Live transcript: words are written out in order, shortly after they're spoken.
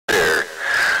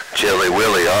Chili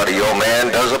Willie, Audio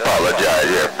Man does apologize.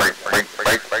 Yeah, break, break,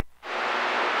 break, break.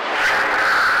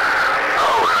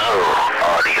 Oh no,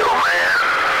 Audio Man.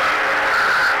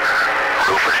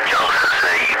 Rufus Johnson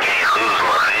say you can't lose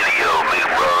my video, big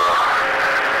brother.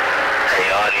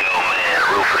 Hey, Audio Man,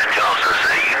 Rufus Johnson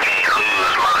say you can't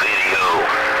lose my video.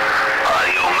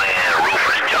 Audio Man,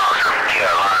 Rufus Johnson,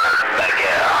 Carolina, back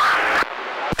out.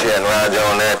 10 rounds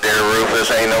on that there, Rufus,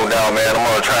 ain't no doubt, man. I'm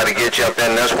gonna try to get you up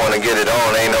in this one and get it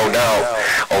on, ain't no doubt.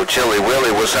 Oh, Chili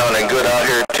Willie was sounding good out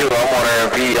here too. I'm wondering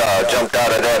if he jumped out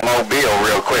of that mobile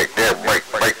real quick. There, break,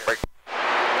 break, break.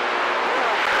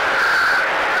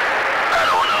 I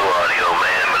don't know, Audio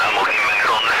Man, but I'm gonna get back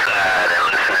on the side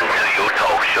and listen to your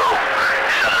talk show.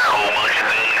 You sound a whole bunch of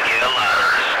good in the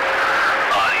Carolinas.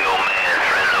 Audio Man,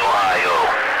 Trenton, Ohio.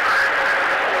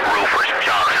 Rufus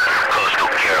Johnson,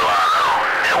 Coastal Carolina,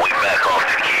 and we back off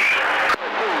the key.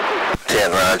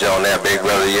 10 rounds on that, big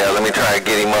brother. Yeah, let me try to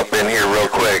get him up in here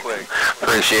real quick.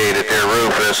 Appreciate it there,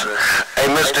 Rufus. Hey,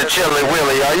 Mr. Chili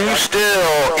Willie, are you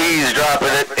still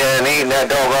eavesdropping it and eating that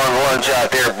doggone lunch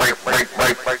out there? Break, break,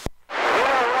 break, break.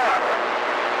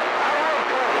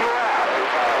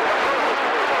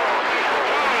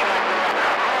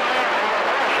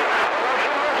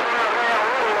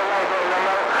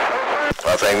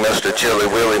 I think Mr. Chili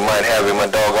Willie might have him a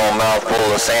doggone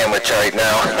mouthful of sandwich right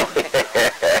now.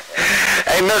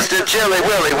 Hey, Mr. Chili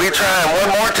Willie, we trying one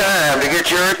more time to get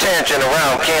your attention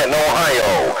around Canton,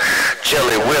 Ohio.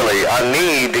 Chili Willie, I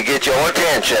need to get your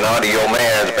attention. Audio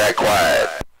Man's back quiet.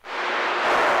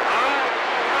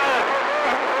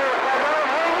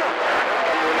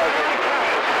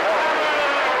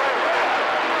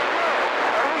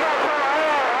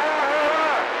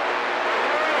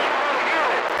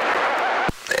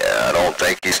 I don't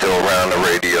think he's still around the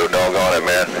radio, doggone it,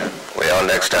 man. Well,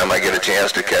 next time I get a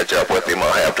chance to catch up with him,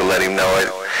 I'll have to let him know it.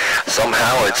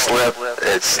 Somehow it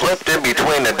slipped in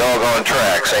between the doggone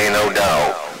tracks, ain't no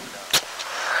doubt.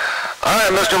 All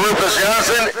right, Mr. Rufus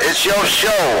Johnson, it's your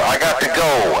show. I got to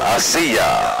go. I'll see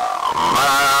ya.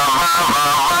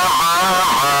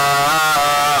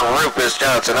 Rufus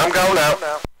Johnson, I'm going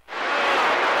out.